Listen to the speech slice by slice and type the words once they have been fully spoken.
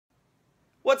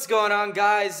What's going on,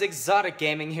 guys?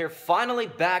 ExxotikGaming here, finally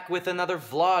back with another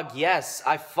vlog. Yes,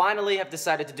 I finally have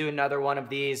decided to do another one of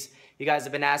these. You guys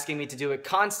have been asking me to do it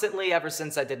constantly ever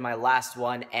since I did my last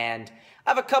one, and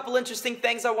I have a couple interesting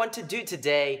things I want to do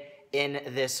today in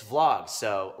this vlog,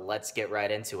 so let's get right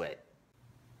into it.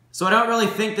 So I don't really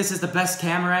think this is the best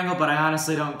camera angle, but I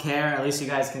honestly don't care. At least you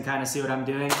guys can kind of see what I'm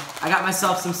doing. I got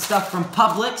myself some stuff from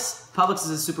Publix. Publix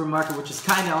is a supermarket which is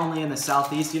kind of only in the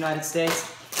southeast United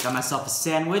States. Got myself a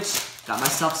sandwich, got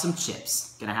myself some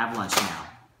chips. Gonna have lunch now.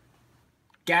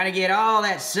 Gotta get all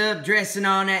that sub dressing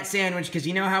on that sandwich, because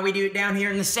you know how we do it down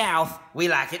here in the South. We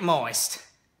like it moist.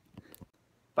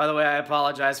 By the way, I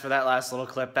apologize for that last little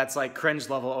clip. That's like cringe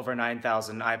level over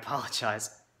 9,000. I apologize.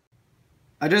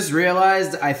 I just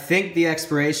realized I think the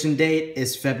expiration date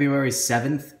is February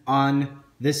 7th on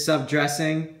this sub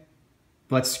dressing.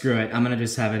 But screw it, I'm gonna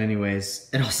just have it anyways.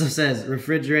 It also says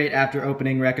refrigerate after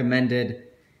opening recommended.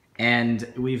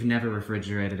 And we've never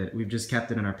refrigerated it. We've just kept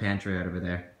it in our pantry right over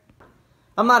there.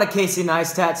 I'm not a Casey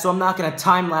Neistat, so I'm not gonna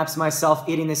time-lapse myself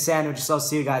eating this sandwich, so I'll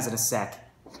see you guys in a sec.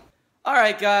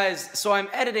 Alright guys, so I'm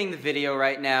editing the video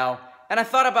right now, and I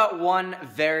thought about one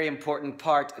very important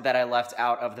part that I left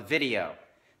out of the video.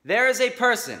 There is a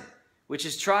person which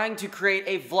is trying to create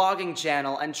a vlogging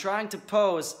channel and trying to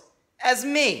pose as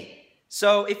me.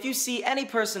 So if you see any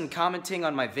person commenting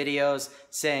on my videos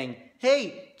saying,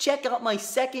 "Hey, check out my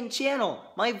second channel,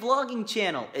 my vlogging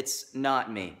channel," it's not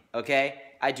me, okay?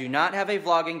 I do not have a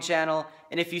vlogging channel,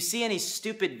 and if you see any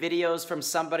stupid videos from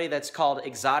somebody that's called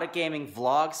ExxotikGaming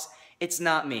Vlogs, it's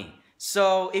not me.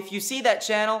 So if you see that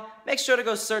channel, make sure to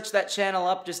go search that channel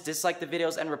up, just dislike the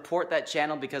videos and report that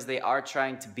channel because they are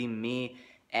trying to be me.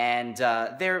 And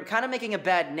they're kind of making a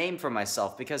bad name for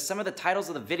myself because some of the titles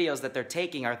of the videos that they're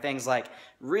taking are things like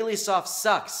Really Soft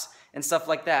Sucks and stuff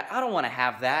like that. I don't want to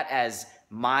have that as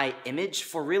my image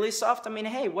for Really Soft. I mean,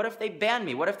 hey, what if they ban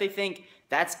me? What if they think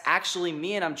that's actually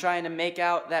me and I'm trying to make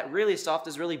out that Really Soft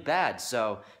is really bad?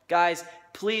 So, guys,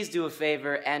 please do a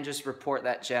favor and just report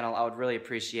that channel. I would really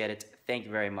appreciate it. Thank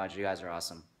you very much. You guys are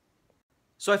awesome.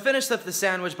 So I finished up the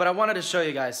sandwich, but I wanted to show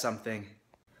you guys something.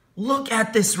 Look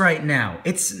at this right now.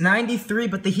 It's 93,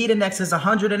 but the heat index is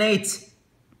 108.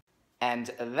 And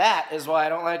that is why I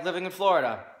don't like living in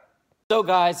Florida. So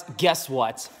guys, guess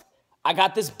what? I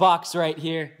got this box right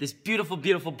here, this beautiful,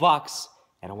 beautiful box,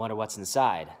 and I wonder what's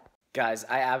inside. Guys,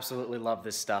 I absolutely love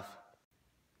this stuff.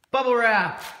 Bubble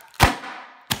wrap.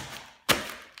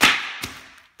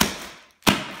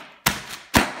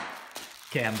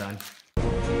 Okay, I'm done.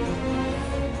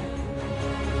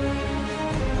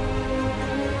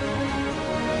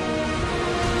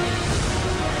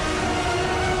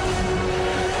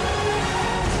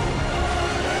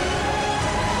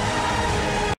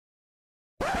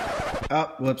 Oh,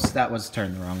 whoops, that was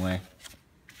turned the wrong way.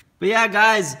 But yeah,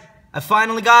 guys, I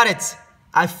finally got it.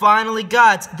 I finally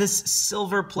got this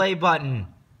silver play button.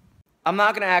 I'm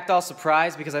not gonna act all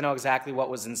surprised because I know exactly what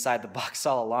was inside the box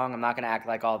all along. I'm not gonna act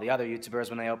like all the other YouTubers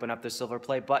when they open up their silver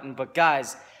play button. But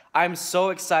guys, I'm so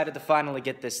excited to finally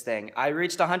get this thing. I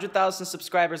reached 100,000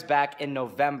 subscribers back in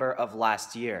November of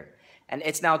last year. And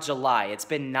it's now July. It's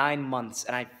been 9 months,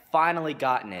 and I finally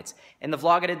gotten it. In the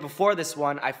vlog I did before this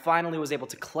one, I finally was able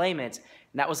to claim it,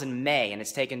 and that was in May, and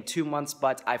it's taken 2 months,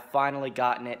 but I finally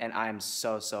gotten it, and I am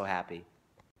so, so happy.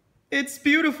 It's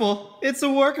beautiful. It's a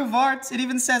work of art. It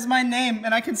even says my name,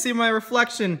 and I can see my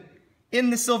reflection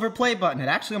in the silver play button. It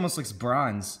actually almost looks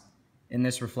bronze in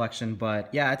this reflection, but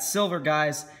yeah, it's silver,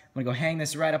 guys. I'm gonna go hang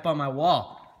this right up on my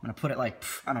wall. I'm gonna put it like,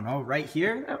 I don't know, right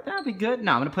here? That'd be good.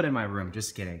 No, I'm gonna put it in my room.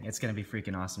 Just kidding. It's gonna be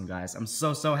freaking awesome, guys. I'm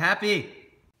so, so happy.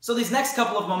 So these next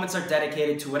couple of moments are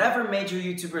dedicated to whatever major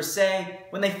YouTubers say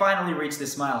when they finally reach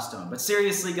this milestone. But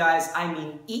seriously, guys, I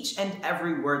mean each and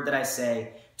every word that I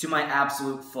say to my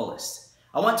absolute fullest.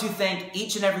 I want to thank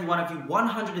each and every one of you,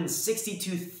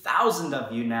 162,000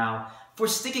 of you now, for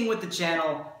sticking with the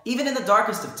channel, even in the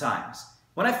darkest of times.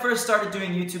 When I first started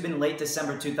doing YouTube in late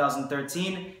December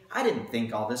 2013, I didn't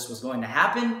think all this was going to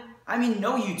happen. I mean,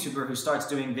 no YouTuber who starts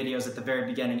doing videos at the very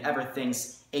beginning ever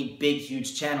thinks a big,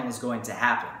 huge channel is going to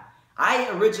happen. I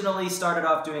originally started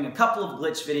off doing a couple of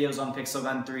glitch videos on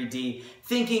Pixelgun 3D,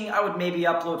 thinking I would maybe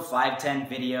upload 5-10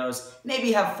 videos,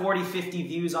 maybe have 40-50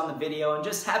 views on the video, and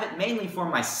just have it mainly for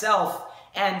myself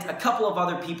and a couple of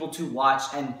other people to watch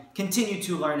and continue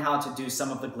to learn how to do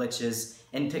some of the glitches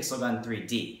in Pixelgun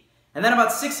 3D. And then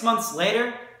about 6 months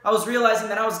later, I was realizing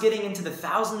that I was getting into the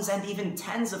thousands and even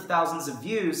tens of thousands of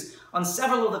views on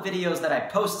several of the videos that I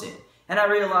posted. And I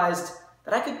realized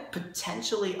that I could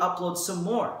potentially upload some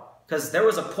more. Because there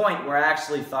was a point where I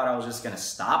actually thought I was just going to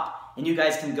stop and you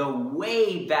guys can go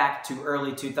way back to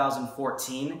early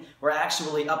 2014, where I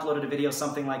actually uploaded a video,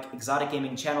 something like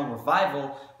ExxotikGaming Channel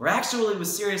Revival, where I actually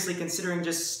was seriously considering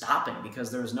just stopping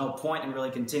because there was no point in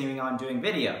really continuing on doing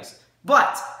videos.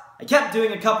 But I kept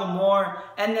doing a couple more,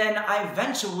 and then I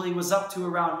eventually was up to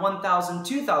around 1,000,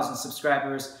 2,000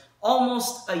 subscribers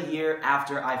almost a year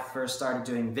after I first started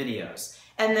doing videos.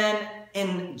 And then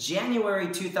in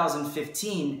January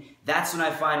 2015, that's when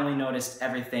I finally noticed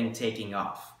everything taking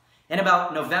off. In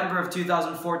about November of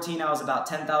 2014, I was about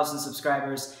 10,000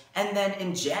 subscribers, and then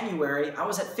in January, I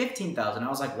was at 15,000. I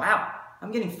was like, wow,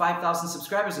 I'm getting 5,000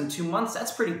 subscribers in 2 months,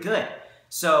 that's pretty good.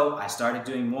 So I started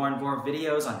doing more and more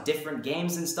videos on different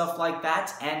games and stuff like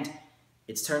that, and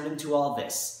it's turned into all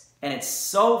this. And it's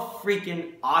so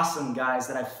freaking awesome, guys,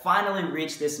 that I finally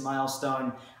reached this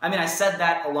milestone. I mean, I said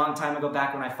that a long time ago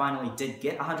back when I finally did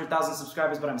get 100,000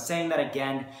 subscribers, but I'm saying that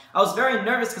again. I was very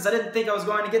nervous because I didn't think I was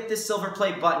going to get this silver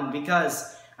play button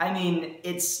because, I mean,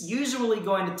 it's usually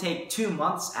going to take 2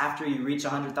 months after you reach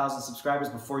 100,000 subscribers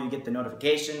before you get the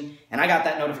notification. And I got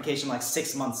that notification like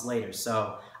 6 months later.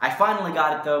 So I finally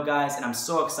got it though, guys, and I'm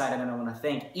so excited, and I want to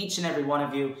thank each and every one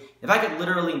of you. If I could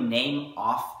literally name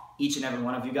off each and every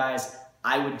one of you guys,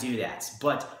 I would do that.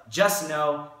 But just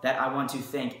know that I want to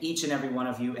thank each and every one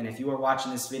of you, and if you are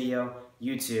watching this video,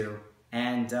 you too.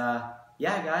 And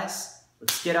yeah, guys,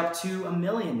 let's get up to 1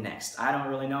 million next. I don't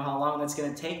really know how long that's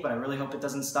gonna take, but I really hope it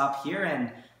doesn't stop here,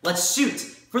 and let's shoot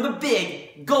for the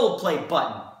big gold play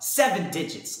button. 7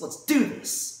 digits, let's do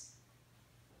this.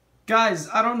 Guys,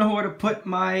 I don't know where to put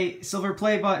my silver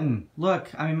play button.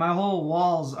 Look, I mean, my whole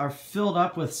walls are filled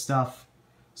up with stuff.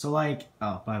 So like,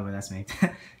 oh, by the way, that's me.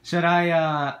 Should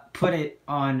I put it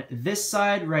on this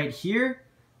side right here,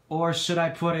 or should I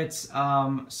put it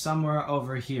somewhere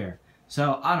over here?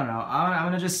 So I don't know. I'm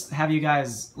gonna just have you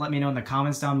guys let me know in the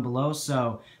comments down below.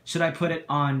 So should I put it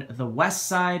on the west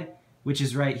side, which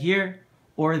is right here,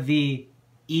 or the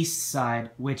east side,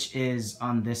 which is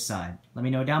on this side? Let me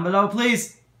know down below,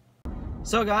 please.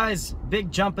 So guys,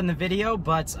 big jump in the video,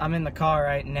 but I'm in the car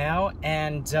right now,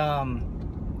 and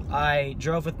I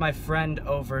drove with my friend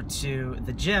over to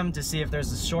the gym to see if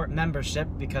there's a short membership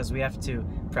because we have to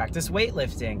practice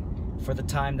weightlifting for the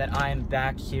time that I'm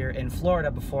back here in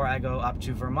Florida before I go up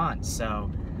to Vermont.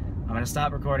 So I'm gonna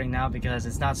stop recording now because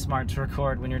it's not smart to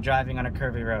record when you're driving on a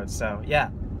curvy road, so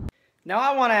yeah. Now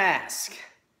I wanna ask,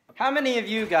 how many of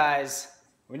you guys,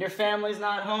 when your family's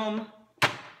not home,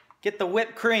 get the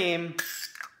whipped cream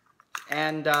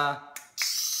and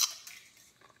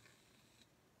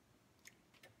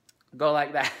go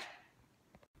like that?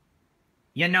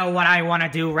 You know what I want to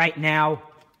do right now?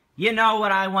 You know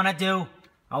what I want to do?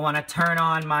 I want to turn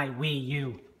on my Wii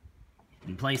U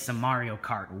and play some Mario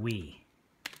Kart Wii.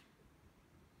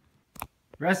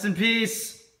 Rest in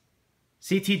peace.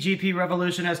 CTGP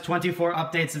Revolution has 24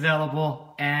 updates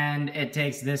available, and it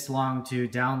takes this long to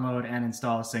download and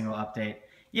install a single update.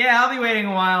 Yeah, I'll be waiting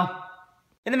a while.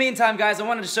 In the meantime, guys, I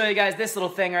wanted to show you guys this little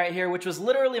thing right here, which was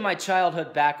literally my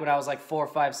childhood back when I was like 4,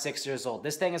 5, 6 years old.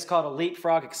 This thing is called a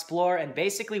Leapfrog Explorer, and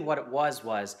basically what it was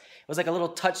like a little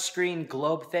touchscreen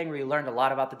globe thing where you learned a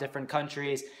lot about the different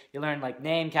countries. You learned like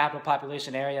name, capital,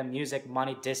 population, area, music,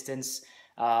 money, distance,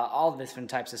 all different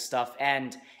types of stuff.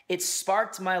 And it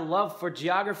sparked my love for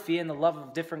geography and the love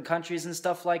of different countries and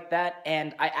stuff like that.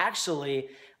 And I actually,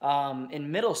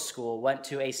 in middle school, went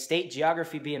to a state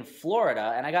geography bee in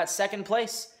Florida, and I got 2nd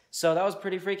place. So that was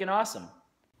pretty freaking awesome.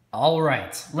 All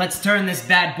right, let's turn this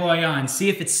bad boy on, see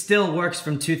if it still works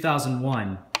from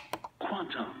 2001.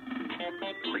 Quantum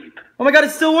leap. Oh my god,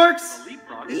 it still works?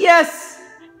 Yes!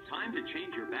 Time to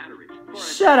change your battery.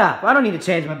 Shut up, I don't need to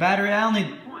change my battery.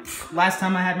 Last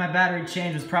time I had my battery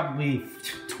changed was probably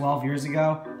 12 years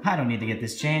ago. I don't need to get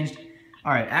this changed.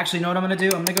 All right, actually, you know what I'm gonna do?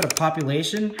 I'm gonna go to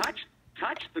population.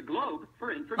 Touch the globe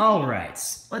for information. All right,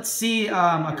 let's see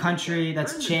a country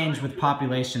that's changed with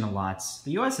population a lot.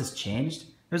 The US has changed.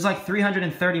 There's like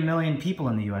 330 million people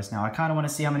in the US now. I kind of want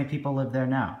to see how many people live there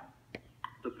now.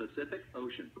 The Pacific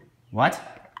Ocean. What?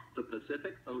 The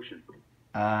Pacific Ocean.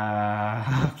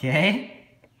 Okay.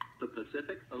 The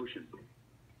Pacific Ocean.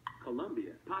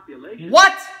 Colombia. Population.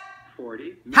 What? 40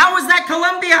 million. How is that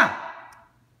Colombia?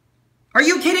 Are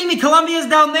you kidding me? Colombia's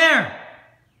down there.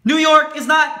 New York is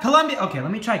not Colombia. Okay,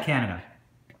 let me try Canada.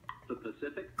 The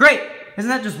Pacific. Great. Isn't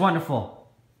that just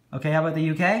wonderful? Okay, how about the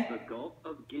UK? The Gulf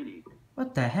of Guinea.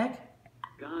 What the heck?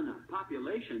 Ghana.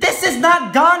 Population. This is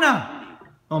not Ghana!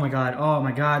 Oh my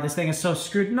god, this thing is so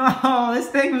screwed. No, this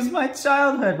thing was my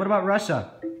childhood. What about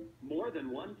Russia? More than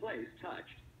one place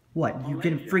touched. What, you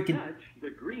can Malaysia, freaking... touch the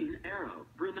green arrow.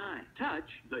 Brunei. Touch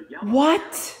the yellow What?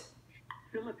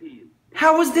 arrow. Philippines.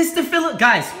 How was this the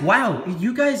Guys, wow,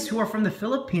 you guys who are from the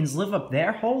Philippines live up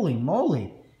there? Holy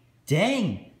moly.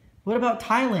 Dang. What about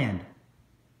Thailand?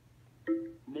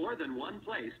 More than one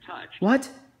place touched. What?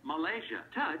 Malaysia,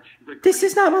 touch the This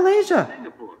is not Malaysia.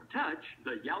 Singapore, touch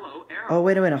the yellow arrow. Oh,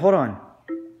 wait a minute, hold on.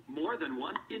 More than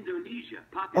one Indonesia.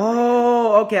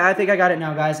 Oh, okay, I think I got it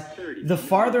now, guys. The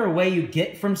farther away you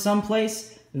get from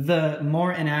someplace, the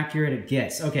more inaccurate it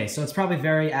gets. Okay, so it's probably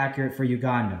very accurate for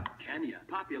Uganda. Kenya,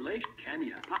 population,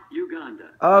 Kenya, Uganda.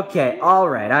 Okay,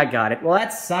 alright, I got it. Well,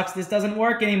 that sucks. This doesn't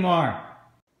work anymore.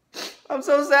 I'm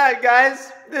so sad,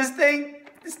 guys. This thing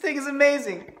is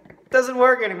amazing. It doesn't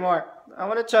work anymore. I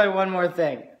want to try one more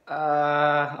thing.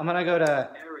 I'm gonna go to...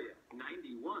 Area,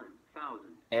 91,000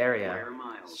 Area. square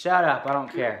miles. Shut up, I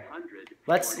don't care.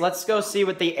 Let's go see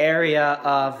what the area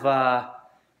of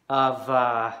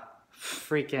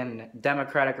freaking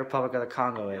Democratic Republic of the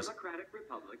Congo is. Democratic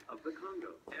Republic of the Congo.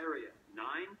 Area,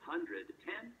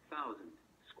 910,000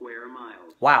 square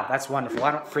miles. Wow, that's wonderful.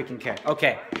 I don't freaking care.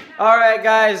 Okay. Alright,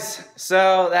 guys.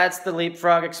 So, that's the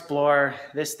Leapfrog Explorer.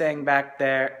 This thing back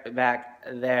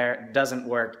there doesn't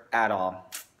work at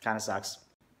all. Kinda sucks.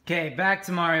 Okay, back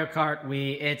to Mario Kart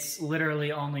Wii. It's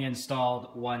literally only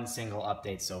installed one single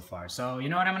update so far. So, you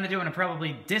know what I'm gonna do? I'm gonna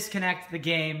probably disconnect the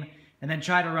game and then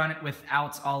try to run it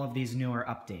without all of these newer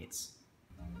updates.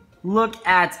 Look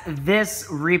at this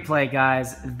replay,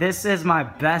 guys. This is my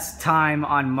best time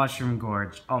on Mushroom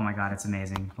Gorge. Oh my god, it's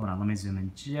amazing. Hold on, let me zoom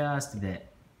in just a bit.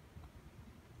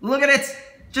 Look at it!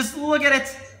 Just look at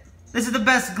it! This is the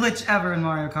best glitch ever in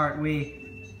Mario Kart Wii.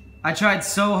 I tried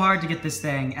so hard to get this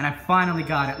thing, and I finally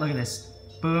got it. Look at this.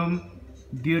 Boom.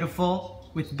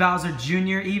 Beautiful. With Bowser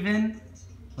Jr. even.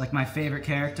 Like my favorite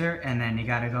character. And then you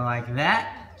gotta go like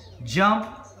that.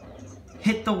 Jump.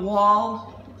 Hit the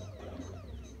wall.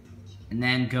 And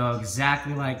then go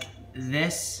exactly like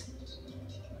this.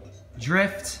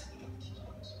 Drift.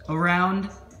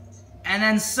 Around. And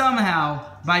then somehow,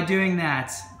 by doing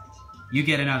that, you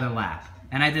get another lap.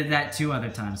 And I did that 2 other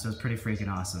times, so it's pretty freaking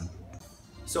awesome.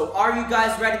 So are you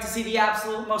guys ready to see the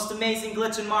absolute most amazing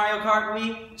glitch in Mario Kart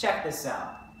Wii? Check this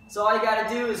out. So all you gotta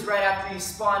do is right after you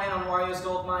spawn in on Wario's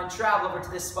Gold Mine, travel over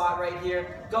to this spot right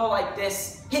here, go like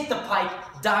this, hit the pipe,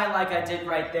 die like I did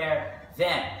right there.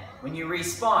 Then, when you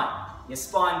respawn, you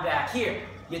spawn back here.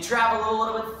 You travel a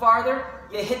little bit farther,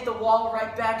 you hit the wall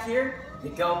right back here, you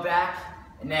go back,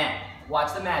 and then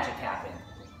watch the magic happen.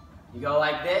 You go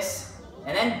like this,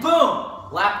 and then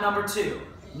boom! Lap number 2.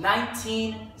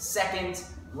 19-second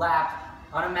lap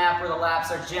on a map where the laps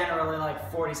are generally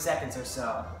like 40 seconds or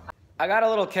so. I got a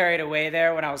little carried away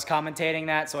there when I was commentating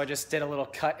that, so I just did a little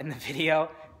cut in the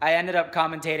video. I ended up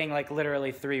commentating like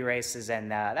literally 3 races, and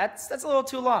that's a little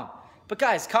too long. But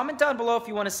guys, comment down below if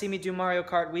you want to see me do Mario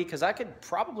Kart Wii, because I could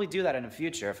probably do that in the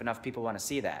future if enough people want to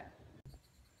see that.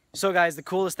 So guys, the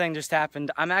coolest thing just happened.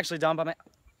 I'm actually done by my...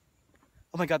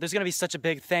 Oh my god, there's gonna be such a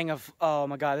big thing of... Oh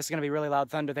my god, this is gonna be really loud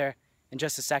thunder there in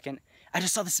just a second. I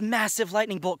just saw this massive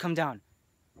lightning bolt come down.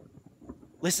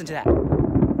 Listen to that.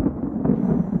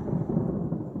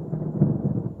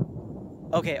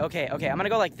 Okay, I'm gonna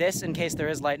go like this in case there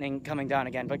is lightning coming down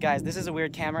again. But guys, this is a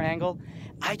weird camera angle.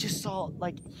 I just saw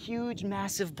like huge,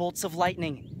 massive bolts of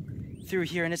lightning through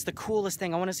here, and it's the coolest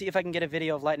thing. I wanna see if I can get a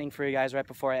video of lightning for you guys right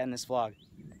before I end this vlog.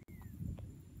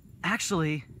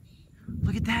 Actually,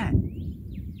 look at that.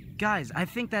 Guys, I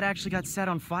think that actually got set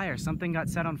on fire. Something got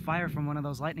set on fire from one of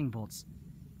those lightning bolts.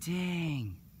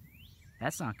 Dang.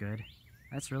 That's not good.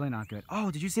 That's really not good. Oh,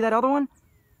 did you see that other one?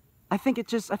 I think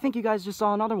you guys just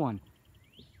saw another one.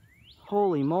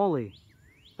 Holy moly.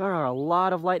 There are a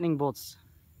lot of lightning bolts.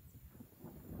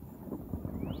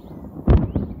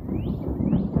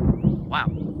 Wow.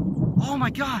 Oh my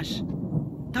gosh.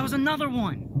 That was another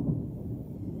one.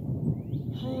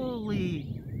 Holy.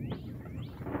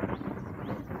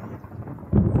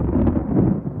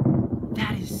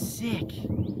 That is sick.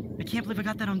 I can't believe I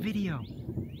got that on video.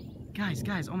 Guys,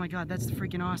 oh my god, that's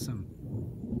freaking awesome.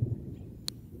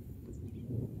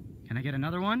 Can I get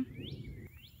another one?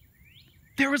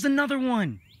 There was another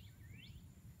one!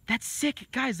 That's sick!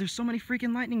 Guys, there's so many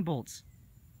freaking lightning bolts.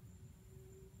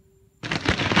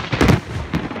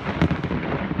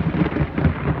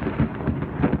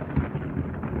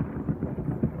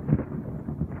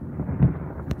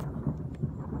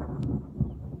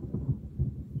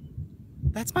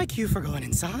 That's my cue for going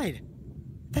inside.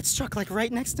 That struck like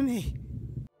right next to me.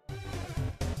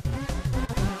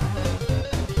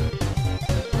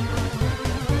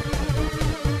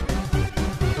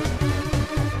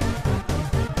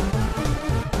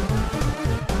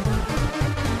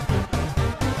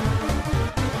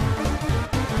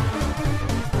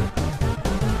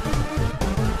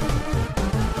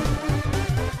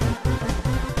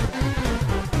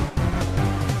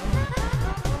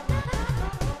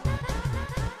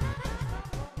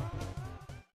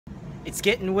 It's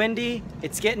getting windy.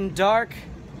 It's getting dark.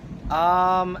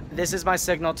 This is my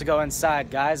signal to go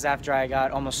inside, guys, after I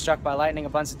got almost struck by lightning a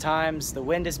bunch of times. The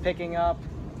wind is picking up.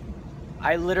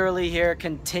 I literally hear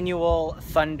continual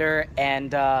thunder,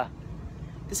 and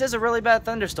this is a really bad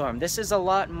thunderstorm. This is a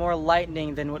lot more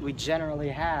lightning than what we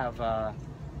generally have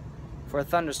for a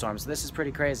thunderstorm, so this is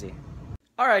pretty crazy.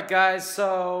 Alright guys,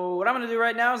 so what I'm gonna do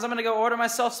right now is I'm gonna go order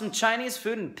myself some Chinese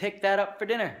food and pick that up for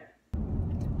dinner.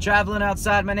 Traveling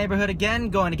outside my neighborhood again,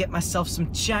 going to get myself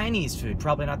some Chinese food.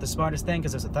 Probably not the smartest thing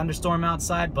because there's a thunderstorm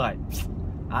outside, but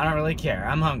I don't really care.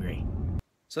 I'm hungry.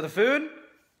 So the food?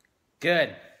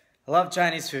 Good. I love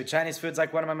Chinese food. Chinese food's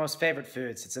like one of my most favorite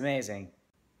foods. It's amazing.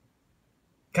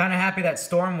 Kind of happy that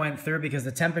storm went through because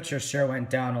the temperature sure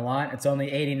went down a lot. It's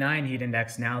only 89 heat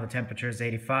index now. The temperature is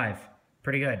 85.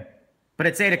 Pretty good. But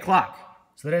it's 8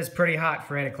 o'clock, so that is pretty hot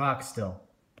for 8 o'clock still.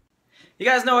 You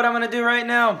guys know what I'm going to do right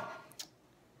now?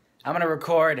 I'm going to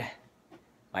record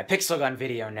my pixel gun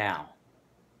video now.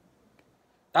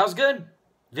 That was good.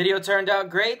 Video turned out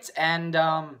great, and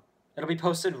it'll be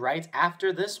posted right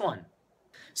after this one.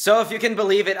 So if you can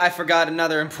believe it, I forgot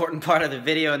another important part of the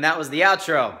video, and that was the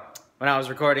outro when I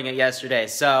was recording it yesterday.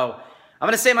 So I'm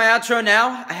going to say my outro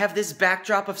now. I have this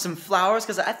backdrop of some flowers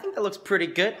because I think that looks pretty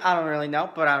good. I don't really know,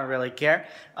 but I don't really care.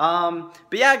 But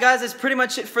yeah, guys, that's pretty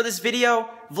much it for this video.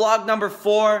 Vlog number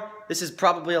 4. This is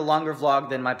probably a longer vlog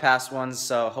than my past ones,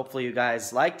 so hopefully you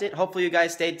guys liked it. Hopefully you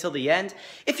guys stayed till the end.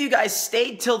 If you guys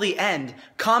stayed till the end,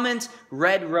 comment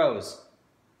red rose.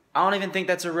 I don't even think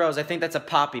that's a rose. I think that's a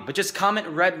poppy. But just comment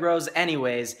red rose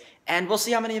anyways, and we'll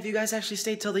see how many of you guys actually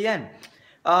stayed till the end.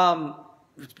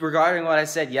 Regarding what I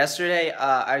said yesterday,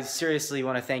 I seriously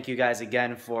want to thank you guys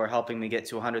again for helping me get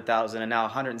to 100,000 and now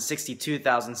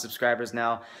 162,000 subscribers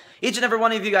now. Each and every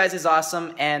one of you guys is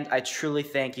awesome, and I truly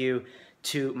thank you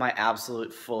to my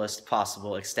absolute fullest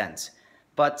possible extent.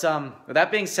 But with that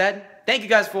being said, thank you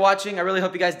guys for watching. I really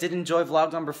hope you guys did enjoy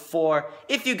vlog number 4.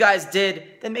 If you guys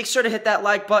did, then make sure to hit that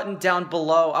like button down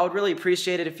below. I would really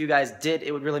appreciate it if you guys did.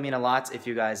 It would really mean a lot if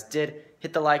you guys did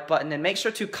hit the like button. And make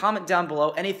sure to comment down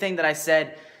below anything that I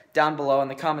said down below in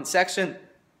the comment section.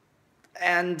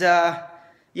 And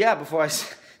yeah, before I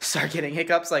start getting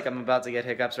hiccups like I'm about to get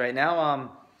hiccups right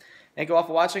now, thank you all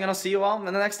for watching, and I'll see you all in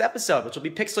the next episode, which will be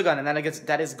Pixel Gun, and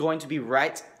that is going to be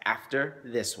right after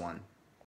this one.